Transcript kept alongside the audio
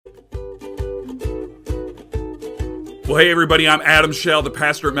Well, hey everybody, I'm Adam Shell, the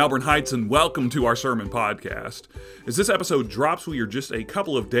pastor at Melbourne Heights, and welcome to our sermon podcast. As this episode drops, we are just a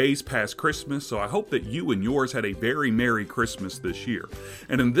couple of days past Christmas, so I hope that you and yours had a very Merry Christmas this year.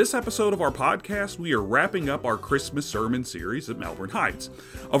 And in this episode of our podcast, we are wrapping up our Christmas sermon series at Melbourne Heights.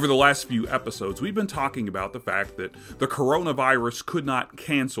 Over the last few episodes, we've been talking about the fact that the coronavirus could not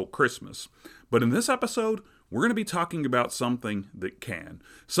cancel Christmas. But in this episode, we're going to be talking about something that can.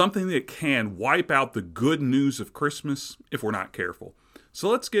 Something that can wipe out the good news of Christmas if we're not careful. So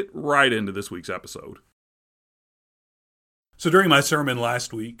let's get right into this week's episode. So during my sermon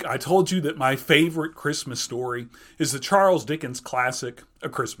last week, I told you that my favorite Christmas story is the Charles Dickens classic, A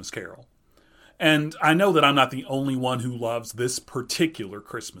Christmas Carol. And I know that I'm not the only one who loves this particular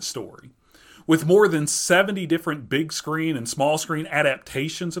Christmas story. With more than 70 different big screen and small screen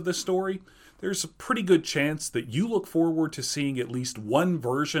adaptations of this story, there's a pretty good chance that you look forward to seeing at least one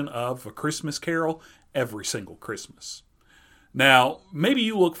version of A Christmas Carol every single Christmas. Now, maybe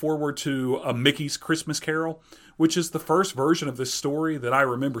you look forward to A Mickey's Christmas Carol, which is the first version of this story that I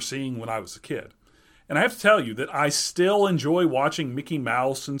remember seeing when I was a kid. And I have to tell you that I still enjoy watching Mickey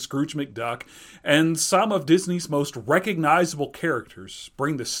Mouse and Scrooge McDuck and some of Disney's most recognizable characters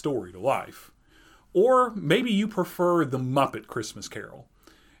bring this story to life. Or maybe you prefer The Muppet Christmas Carol.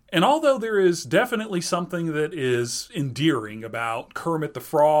 And although there is definitely something that is endearing about Kermit the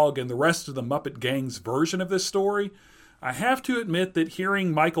Frog and the rest of the Muppet Gang's version of this story, I have to admit that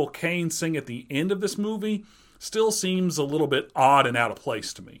hearing Michael Caine sing at the end of this movie still seems a little bit odd and out of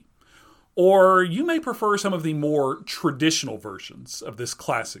place to me. Or you may prefer some of the more traditional versions of this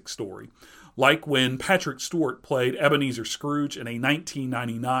classic story, like when Patrick Stewart played Ebenezer Scrooge in a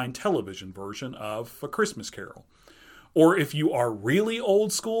 1999 television version of A Christmas Carol. Or if you are really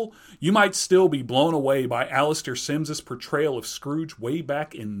old school, you might still be blown away by Alastair Sims's portrayal of Scrooge way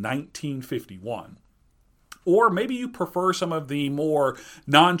back in 1951. Or maybe you prefer some of the more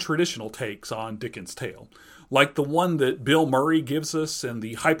non-traditional takes on Dickens' tale, like the one that Bill Murray gives us in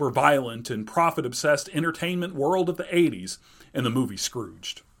the hyper-violent and profit-obsessed entertainment world of the 80s in the movie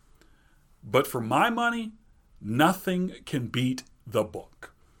Scrooged. But for my money, nothing can beat the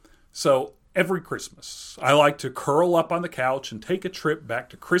book. So, every Christmas, I like to curl up on the couch and take a trip back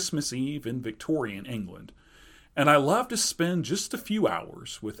to Christmas Eve in Victorian England. And I love to spend just a few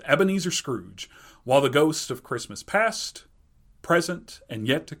hours with Ebenezer Scrooge while the ghosts of Christmas past, present, and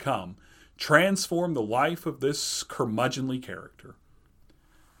yet to come transform the life of this curmudgeonly character.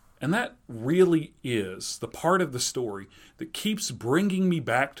 And that really is the part of the story that keeps bringing me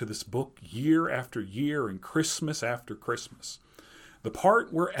back to this book year after year and Christmas after Christmas. The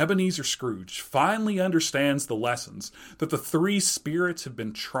part where Ebenezer Scrooge finally understands the lessons that the three spirits have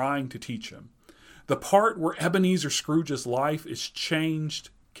been trying to teach him. The part where Ebenezer Scrooge's life is changed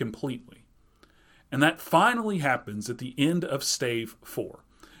completely. And that finally happens at the end of Stave 4.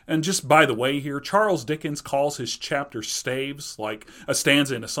 And just by the way here, Charles Dickens calls his chapters staves, like a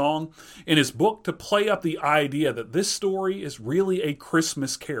stanza in a song, in his book to play up the idea that this story is really a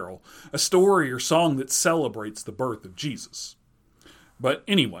Christmas carol, a story or song that celebrates the birth of Jesus. But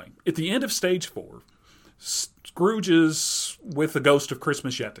anyway, at the end of stage 4, Scrooge is with the ghost of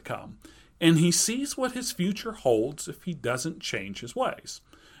Christmas yet to come, and he sees what his future holds if he doesn't change his ways.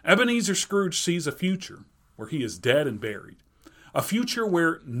 Ebenezer Scrooge sees a future where he is dead and buried, a future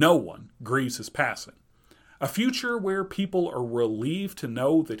where no one grieves his passing, a future where people are relieved to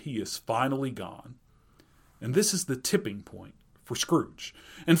know that he is finally gone. And this is the tipping point for Scrooge.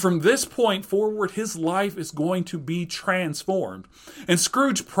 And from this point forward, his life is going to be transformed. And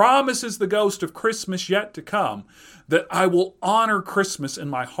Scrooge promises the ghost of Christmas yet to come that I will honor Christmas in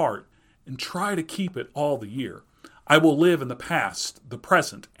my heart and try to keep it all the year. I will live in the past, the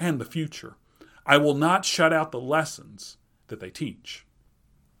present, and the future. I will not shut out the lessons that they teach.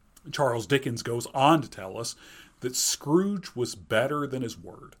 Charles Dickens goes on to tell us that Scrooge was better than his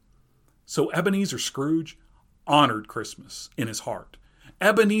word. So Ebenezer Scrooge honored Christmas in his heart.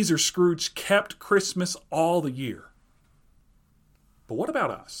 Ebenezer Scrooge kept Christmas all the year. But what about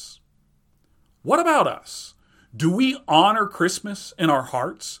us? What about us? Do we honor Christmas in our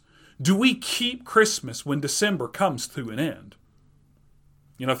hearts? Do we keep Christmas when December comes to an end?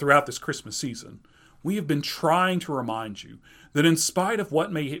 You know, throughout this Christmas season, we have been trying to remind you that in spite of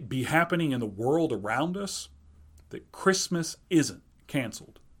what may be happening in the world around us, that Christmas isn't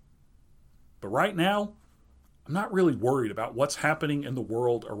canceled. But right now, I'm not really worried about what's happening in the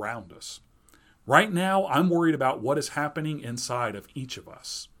world around us. Right now, I'm worried about what is happening inside of each of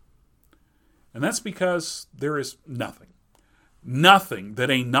us. And that's because there is nothing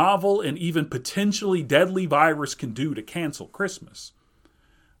that a novel and even potentially deadly virus can do to cancel Christmas.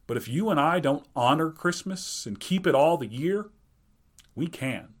 But if you and I don't honor Christmas and keep it all the year, we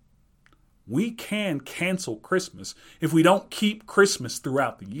can. We can cancel Christmas if we don't keep Christmas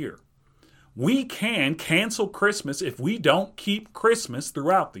throughout the year. We can cancel Christmas if we don't keep Christmas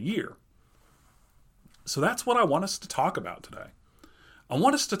throughout the year. So that's what I want us to talk about today. I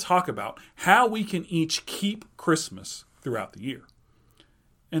want us to talk about how we can each keep Christmas throughout the year.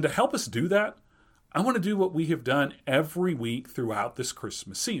 And to help us do that, I want to do what we have done every week throughout this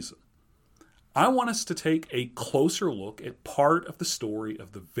Christmas season. I want us to take a closer look at part of the story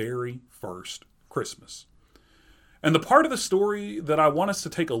of the very first Christmas. And the part of the story that I want us to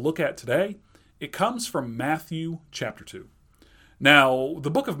take a look at today, it comes from Matthew chapter 2. Now, the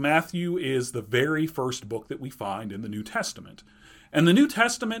book of Matthew is the very first book that we find in the New Testament. And the New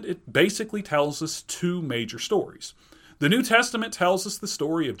Testament, it basically tells us two major stories. The New Testament tells us the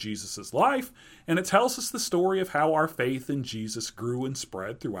story of Jesus' life, and it tells us the story of how our faith in Jesus grew and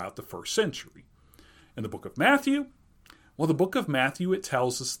spread throughout the first century. In the book of Matthew, well, the book of Matthew, it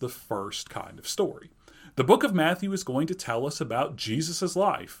tells us the first kind of story. The book of Matthew is going to tell us about Jesus'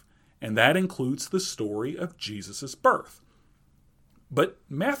 life, and that includes the story of Jesus' birth. But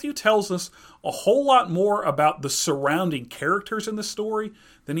Matthew tells us a whole lot more about the surrounding characters in the story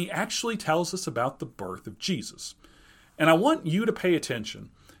than he actually tells us about the birth of Jesus. And I want you to pay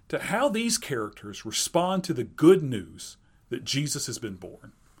attention to how these characters respond to the good news that Jesus has been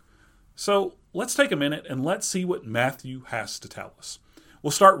born. So let's take a minute and let's see what Matthew has to tell us.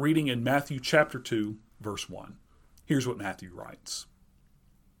 We'll start reading in Matthew chapter 2, verse 1. Here's what Matthew writes.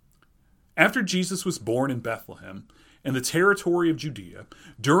 After Jesus was born in Bethlehem, in the territory of Judea,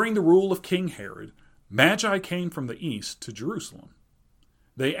 during the rule of King Herod, Magi came from the east to Jerusalem.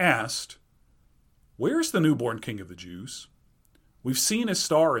 They asked, "Where is the newborn King of the Jews? We've seen his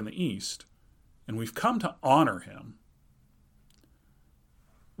star in the east, and we've come to honor him."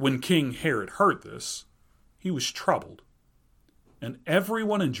 When King Herod heard this, he was troubled, and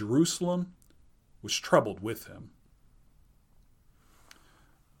everyone in Jerusalem was troubled with him.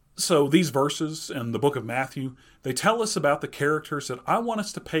 So these verses in the book of Matthew, they tell us about the characters that I want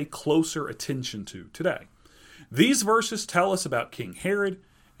us to pay closer attention to today. These verses tell us about King Herod,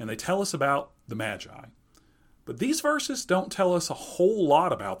 and they tell us about the Magi. But these verses don't tell us a whole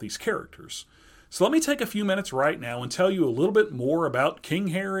lot about these characters. So let me take a few minutes right now and tell you a little bit more about King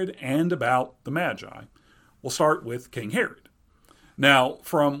Herod and about the Magi. We'll start with King Herod. Now,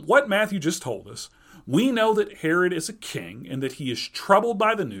 from what Matthew just told us, we know that Herod is a king and that he is troubled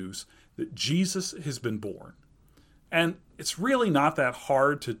by the news that Jesus has been born. And it's really not that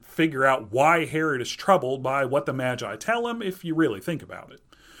hard to figure out why Herod is troubled by what the Magi tell him if you really think about it.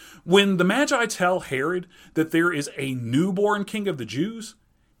 When the Magi tell Herod that there is a newborn king of the Jews,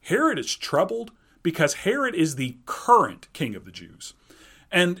 Herod is troubled because Herod is the current king of the Jews.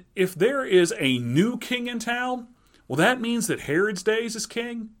 And if there is a new king in town, well, that means that Herod's days as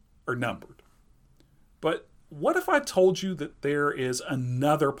king are numbered. But what if I told you that there is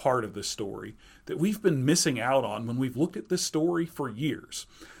another part of this story that we've been missing out on when we've looked at this story for years?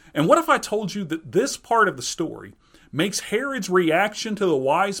 And what if I told you that this part of the story makes Herod's reaction to the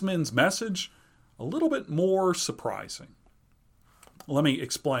wise men's message a little bit more surprising? Let me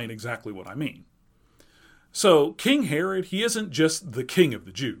explain exactly what I mean. So, King Herod, he isn't just the king of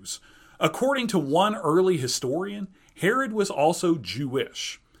the Jews. According to one early historian, Herod was also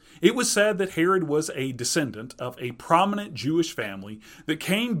Jewish. It was said that Herod was a descendant of a prominent Jewish family that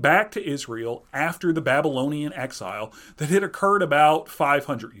came back to Israel after the Babylonian exile that had occurred about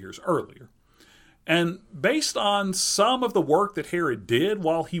 500 years earlier. And based on some of the work that Herod did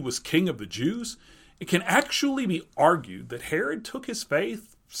while he was king of the Jews, it can actually be argued that Herod took his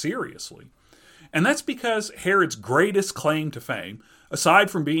faith seriously. And that's because Herod's greatest claim to fame, aside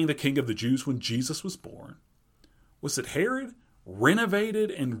from being the king of the Jews when Jesus was born, was that Herod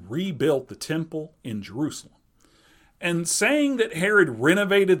renovated and rebuilt the temple in Jerusalem. And saying that Herod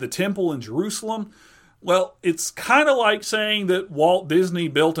renovated the temple in Jerusalem, well, it's kind of like saying that Walt Disney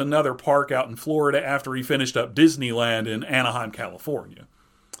built another park out in Florida after he finished up Disneyland in Anaheim, California.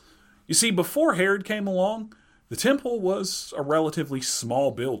 You see, before Herod came along, the temple was a relatively small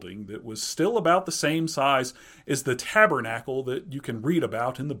building that was still about the same size as the tabernacle that you can read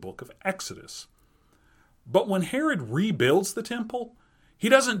about in the book of Exodus. But when Herod rebuilds the temple, he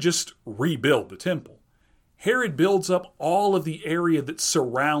doesn't just rebuild the temple. Herod builds up all of the area that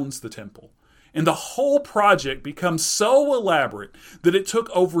surrounds the temple. And the whole project becomes so elaborate that it took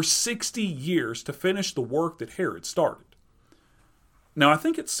over 60 years to finish the work that Herod started. Now, I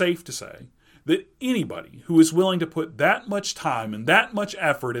think it's safe to say that anybody who is willing to put that much time and that much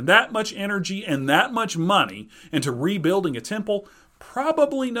effort and that much energy and that much money into rebuilding a temple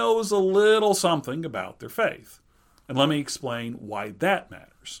probably knows a little something about their faith. And let me explain why that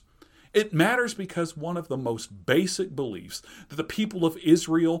matters. It matters because one of the most basic beliefs that the people of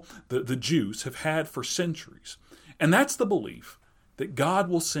Israel, the Jews, have had for centuries, and that's the belief that God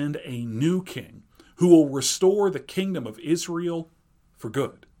will send a new king who will restore the kingdom of Israel for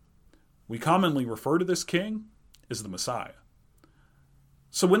good. We commonly refer to this king as the Messiah.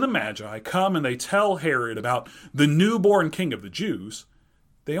 So when the Magi come and they tell Herod about the newborn king of the Jews,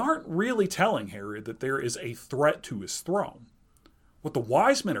 they aren't really telling Herod that there is a threat to his throne. What the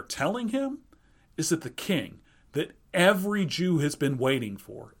wise men are telling him is that the king that every Jew has been waiting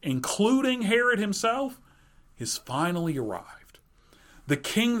for, including Herod himself, has finally arrived. The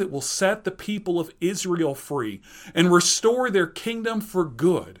king that will set the people of Israel free and restore their kingdom for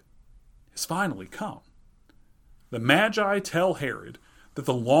good has finally come. The Magi tell Herod that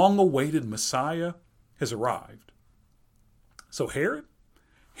the long-awaited Messiah has arrived. So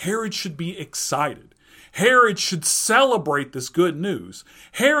Herod should be excited. Herod should celebrate this good news.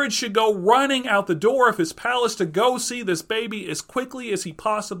 Herod should go running out the door of his palace to go see this baby as quickly as he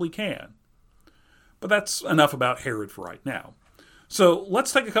possibly can. But that's enough about Herod for right now. So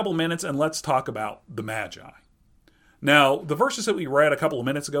let's take a couple minutes and let's talk about the Magi. Now, the verses that we read a couple of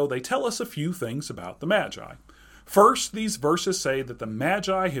minutes ago, they tell us a few things about the Magi. First, these verses say that the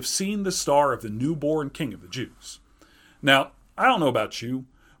Magi have seen the star of the newborn king of the Jews. Now, I don't know about you,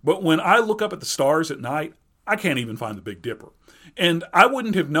 but when I look up at the stars at night, I can't even find the Big Dipper. And I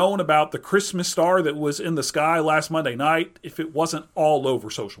wouldn't have known about the Christmas star that was in the sky last Monday night if it wasn't all over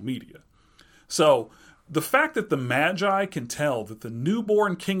social media. So, the fact that the Magi can tell that the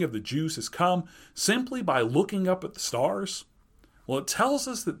newborn king of the Jews has come simply by looking up at the stars, well, it tells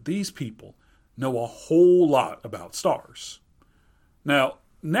us that these people know a whole lot about stars. Now,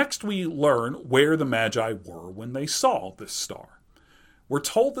 next we learn where the Magi were when they saw this star. We're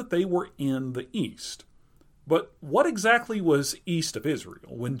told that they were in the east. But what exactly was east of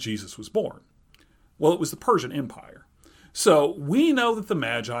Israel when Jesus was born? Well, it was the Persian Empire. So we know that the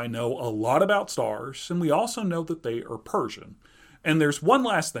Magi know a lot about stars, and we also know that they are Persian. And there's one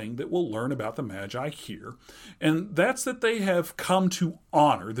last thing that we'll learn about the Magi here, and that's that they have come to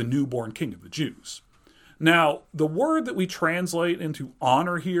honor the newborn king of the Jews. Now, the word that we translate into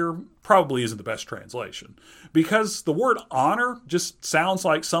honor here probably isn't the best translation, because the word honor just sounds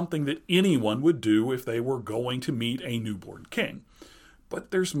like something that anyone would do if they were going to meet a newborn king.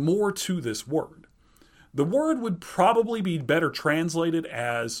 But there's more to this word. The word would probably be better translated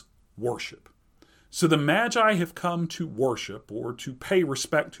as worship. So the Magi have come to worship or to pay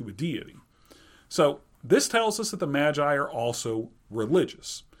respect to a deity. So this tells us that the Magi are also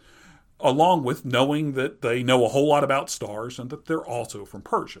religious, along with knowing that they know a whole lot about stars and that they're also from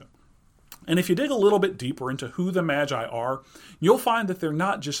Persia. And if you dig a little bit deeper into who the Magi are, you'll find that they're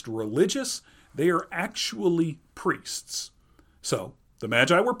not just religious, they are actually priests. So, the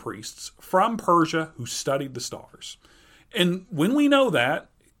Magi were priests from Persia who studied the stars. And when we know that,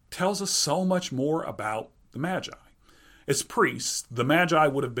 it tells us so much more about the Magi. As priests, the Magi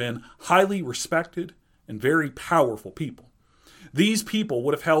would have been highly respected and very powerful people. These people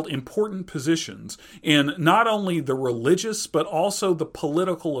would have held important positions in not only the religious, but also the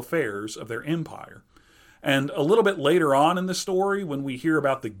political affairs of their empire. And a little bit later on in the story, when we hear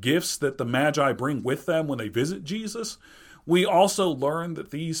about the gifts that the Magi bring with them when they visit Jesus, we also learn that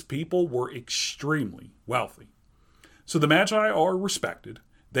these people were extremely wealthy. So the Magi are respected,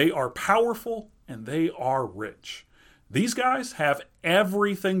 they are powerful, and they are rich. These guys have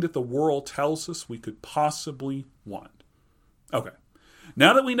everything that the world tells us we could possibly want. Okay,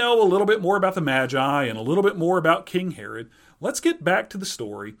 now that we know a little bit more about the Magi and a little bit more about King Herod, let's get back to the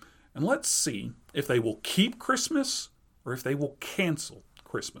story and let's see if they will keep Christmas or if they will cancel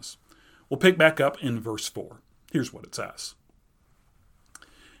Christmas. We'll pick back up in verse 4. Here's what it says.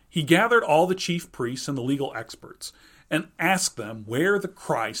 He gathered all the chief priests and the legal experts and asked them where the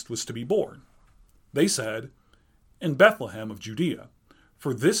Christ was to be born. They said, "In Bethlehem of Judea,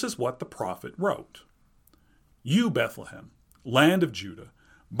 for this is what the prophet wrote. You, Bethlehem, land of Judah,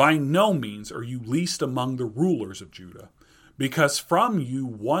 by no means are you least among the rulers of Judah, because from you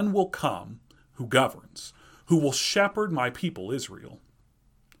one will come who governs, who will shepherd my people Israel."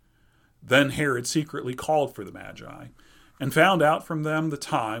 Then Herod secretly called for the Magi, and found out from them the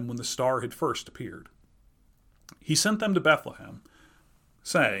time when the star had first appeared. He sent them to Bethlehem,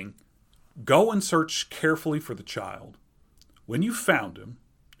 saying, "Go and search carefully for the child. When you found him,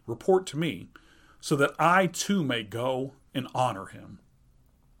 report to me, so that I too may go and honor him."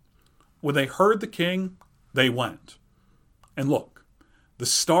 When they heard the king, they went. And look, the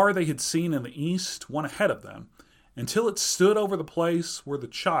star they had seen in the east went ahead of them until it stood over the place where the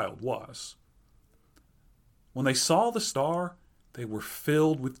child was. When they saw the star, they were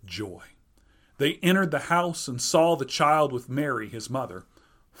filled with joy. They entered the house and saw the child with Mary, his mother.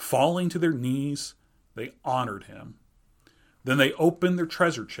 Falling to their knees, they honored him. Then they opened their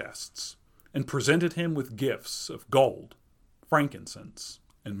treasure chests and presented him with gifts of gold, frankincense,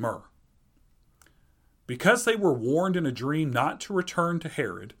 and myrrh. Because they were warned in a dream not to return to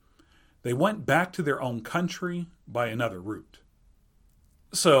Herod, they went back to their own country by another route.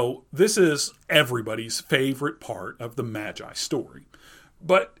 So, this is everybody's favorite part of the Magi story.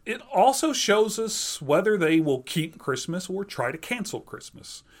 But it also shows us whether they will keep Christmas or try to cancel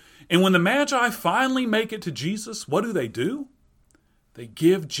Christmas. And when the Magi finally make it to Jesus, what do? They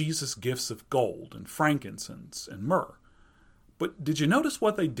give Jesus gifts of gold and frankincense and myrrh. But did you notice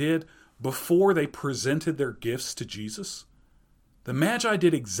what they did before they presented their gifts to Jesus? The Magi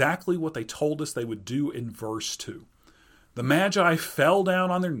did exactly what they told us they would do in verse 2. The Magi fell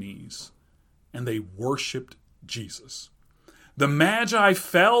down on their knees and they worshiped Jesus. The Magi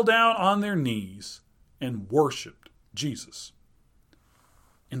fell down on their knees and worshiped Jesus.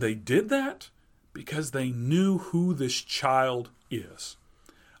 And they did that because they knew who this child is.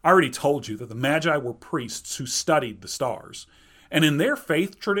 I already told you that the Magi were priests who studied the stars. And in their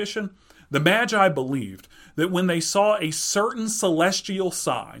faith tradition, the Magi believed that when they saw a certain celestial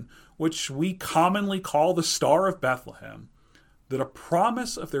sign, which we commonly call the Star of Bethlehem, that a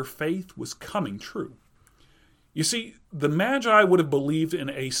promise of their faith was coming true. You see, the Magi would have believed in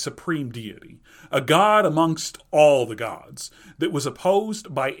a supreme deity, a god amongst all the gods, that was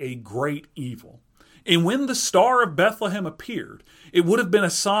opposed by a great evil. And when the Star of Bethlehem appeared, it would have been a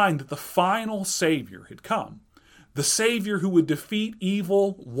sign that the final Savior had come. The Savior who would defeat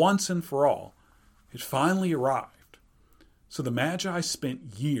evil once and for all had finally arrived. So the Magi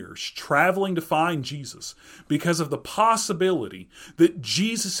spent years traveling to find Jesus because of the possibility that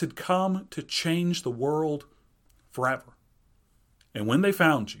Jesus had come to change the world forever. And when they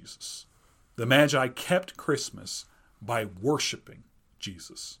found Jesus, the Magi kept Christmas by worshiping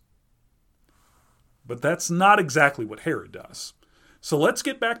Jesus. But that's not exactly what Herod does. So let's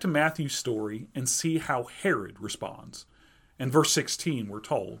get back to Matthew's story and see how Herod responds. In verse 16, we're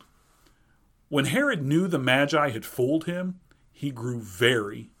told, "When Herod knew the Magi had fooled him, he grew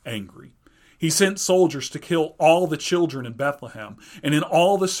very angry. He sent soldiers to kill all the children in Bethlehem and in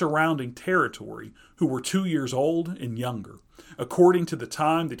all the surrounding territory who were 2 years old and younger, according to the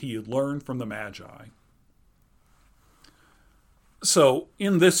time that he had learned from the Magi." So,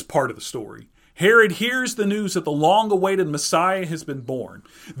 in this part of the story, Herod hears the news that the long-awaited Messiah has been born.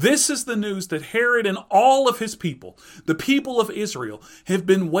 This is the news that Herod and all of his people, the people of Israel, have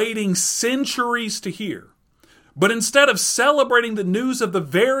been waiting centuries to hear. But instead of celebrating the news of the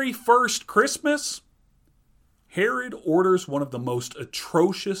very first Christmas, Herod orders one of the most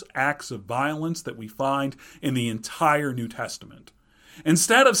atrocious acts of violence that we find in the entire New Testament.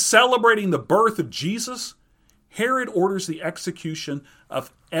 Instead of celebrating the birth of Jesus, Herod orders the execution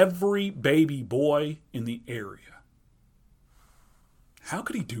of every baby boy in the area. How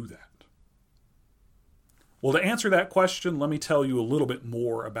could he do that? Well, to answer that question, let me tell you a little bit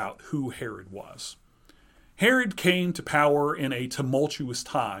more about who Herod was. Herod came to power in a tumultuous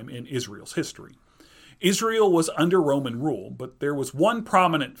time in Israel's history. Israel was under Roman rule, but there was one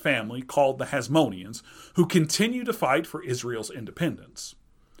prominent family called the Hasmoneans who continued to fight for Israel's independence.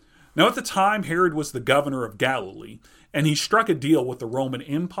 Now, at the time, Herod was the governor of Galilee, and he struck a deal with the Roman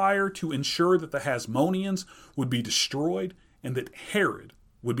Empire to ensure that the Hasmoneans would be destroyed and that Herod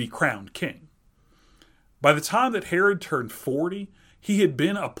would be crowned king. By the time that Herod turned 40, he had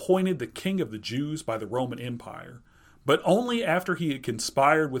been appointed the king of the Jews by the Roman Empire, but only after he had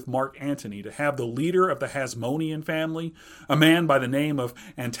conspired with Mark Antony to have the leader of the Hasmonean family, a man by the name of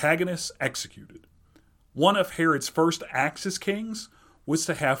Antigonus, executed. One of Herod's first acts as kings was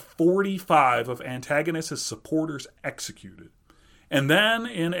to have 45 of Antigonus's supporters executed. And then,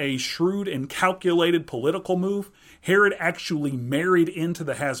 in a shrewd and calculated political move, Herod actually married into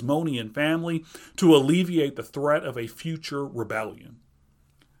the Hasmonean family to alleviate the threat of a future rebellion.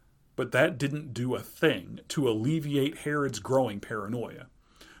 But that didn't do a thing to alleviate Herod's growing paranoia.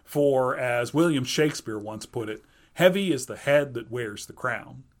 For, as William Shakespeare once put it, heavy is the head that wears the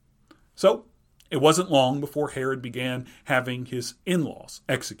crown. So, it wasn't long before Herod began having his in-laws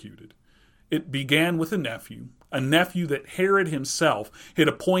executed. It began with a nephew that Herod himself had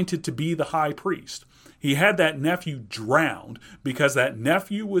appointed to be the high priest. He had that nephew drowned because that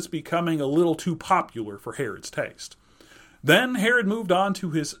nephew was becoming a little too popular for Herod's taste. Then Herod moved on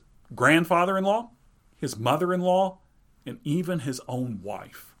to his grandfather-in-law, his mother-in-law, and even his own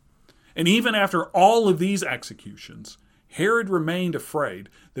wife. And even after all of these executions, Herod remained afraid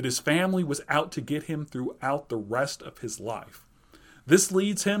that his family was out to get him throughout the rest of his life. This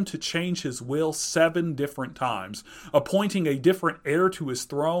leads him to change his will 7 different times, appointing a different heir to his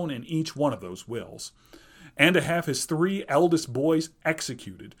throne in each one of those wills, and to have his 3 eldest boys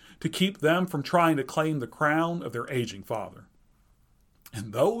executed to keep them from trying to claim the crown of their aging father.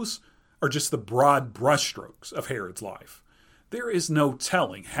 And those are just the broad brushstrokes of Herod's life. There is no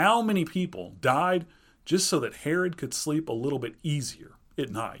telling how many people died just so that Herod could sleep a little bit easier at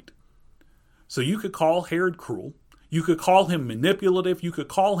night. So you could call Herod cruel, you could call him manipulative, you could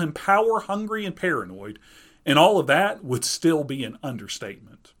call him power-hungry and paranoid, and all of that would still be an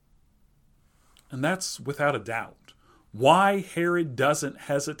understatement. And that's without a doubt why Herod doesn't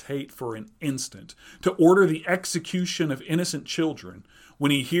hesitate for an instant to order the execution of innocent children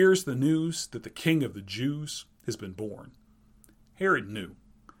when he hears the news that the King of the Jews has been born. Herod knew.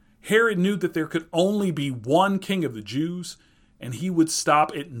 Herod knew that there could only be one King of the Jews, and he would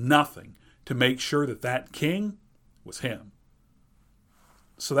stop at nothing to make sure that that king was him.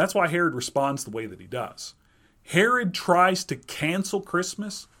 So that's why Herod responds the way that he does. Herod tries to cancel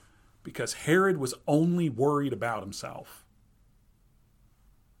Christmas because Herod was only worried about himself.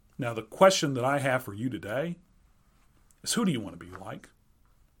 Now, the question that I have for you today is, who do you want to be like?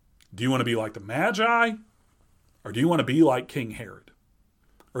 Do you want to be like the Magi? Or do you want to be like King Herod?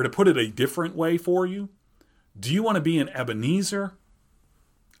 Or to put it a different way for you, do you want to be an Ebenezer?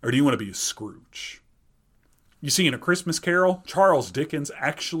 Or do you want to be a Scrooge? You see, in A Christmas Carol, Charles Dickens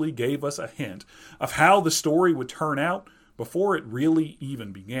actually gave us a hint of how the story would turn out before it really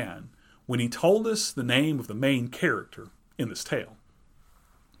even began, when he told us the name of the main character in this tale.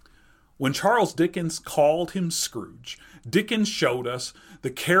 When Charles Dickens called him Scrooge, Dickens showed us the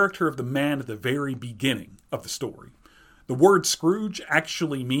character of the man at the very beginning of the story. The word Scrooge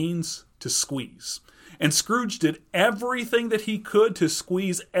actually means to squeeze. And Scrooge did everything that he could to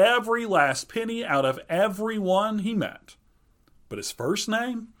squeeze every last penny out of everyone he met. But his first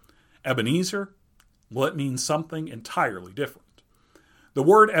name, Ebenezer, well, it means something entirely different. The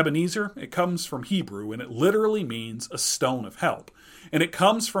word Ebenezer, it comes from Hebrew, and it literally means a stone of help. And it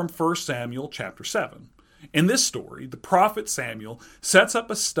comes from 1 Samuel chapter 7. In this story, the prophet Samuel sets up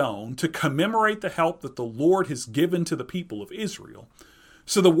a stone to commemorate the help that the Lord has given to the people of Israel.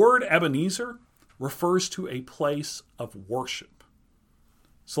 So the word Ebenezer refers to a place of worship.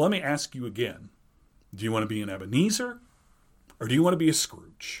 So let me ask you again, do you want to be an Ebenezer or do you want to be a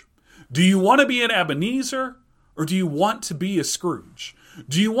Scrooge? Do you want to be an Ebenezer or do you want to be a Scrooge?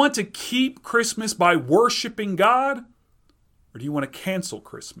 Do you want to keep Christmas by worshiping God, or do you want to cancel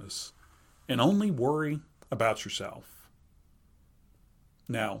Christmas and only worry about yourself?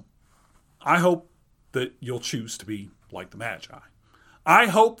 Now, I hope that you'll choose to be like the Magi. I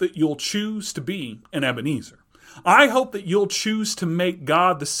hope that you'll choose to be an Ebenezer. I hope that you'll choose to make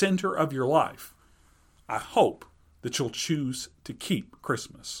God the center of your life. I hope that you'll choose to keep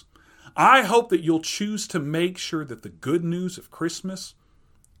Christmas. I hope that you'll choose to make sure that the good news of Christmas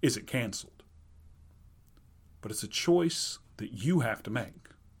isn't canceled. But it's a choice that you have to make.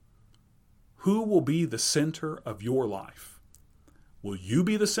 Who will be the center of your life? Will you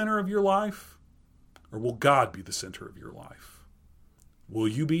be the center of your life, or will God be the center of your life? Will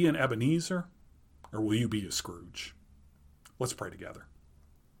you be an Ebenezer, or will you be a Scrooge? Let's pray together.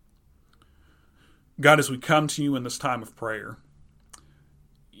 God, as we come to you in this time of prayer,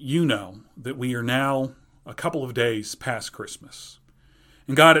 you know that we are now a couple of days past Christmas.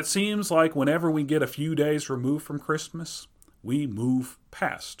 And God, it seems like whenever we get a few days removed from Christmas, we move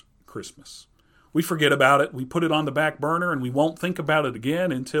past Christmas. We forget about it, we put it on the back burner, and we won't think about it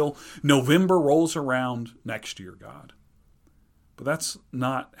again until November rolls around next year, God. But that's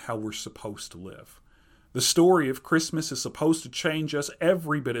not how we're supposed to live. The story of Christmas is supposed to change us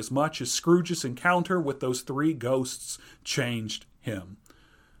every bit as much as Scrooge's encounter with those 3 ghosts changed him.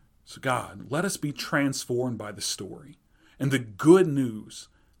 So God, let us be transformed by the story and the good news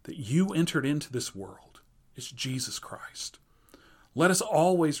that you entered into this world is Jesus Christ. Let us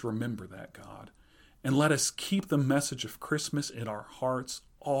always remember that, God, and let us keep the message of Christmas in our hearts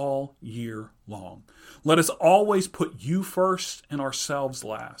all year long. Let us always put you first and ourselves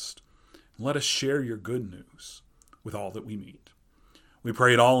last. And let us share your good news with all that we meet. We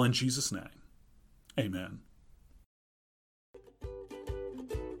pray it all in Jesus' name. Amen.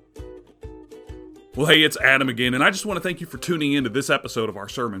 Well, hey, it's Adam again, and I just want to thank you for tuning into this episode of our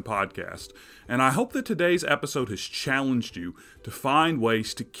sermon podcast. And I hope that today's episode has challenged you to find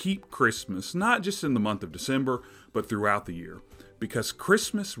ways to keep Christmas, not just in the month of December, but throughout the year. because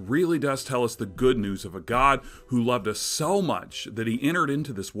Christmas really does tell us the good news of a God who loved us so much that he entered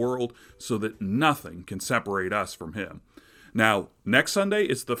into this world so that nothing can separate us from him. Now, next Sunday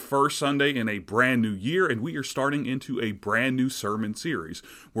is the first Sunday in a brand new year, and we are starting into a brand new sermon series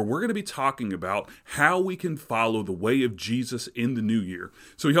where we're going to be talking about how we can follow the way of Jesus in the new year.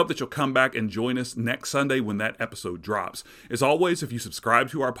 So we hope that you'll come back and join us next Sunday when that episode drops. As always, if you subscribe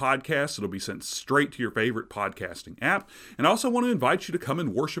to our podcast, it'll be sent straight to your favorite podcasting app. And I also want to invite you to come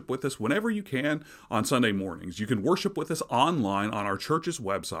and worship with us whenever you can on Sunday mornings. You can worship with us online on our church's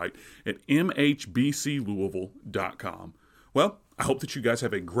website at mhbclouisville.com. Well, I hope that you guys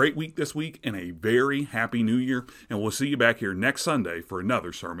have a great week this week and a very happy new year, and we'll see you back here next Sunday for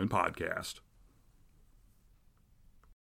another sermon podcast.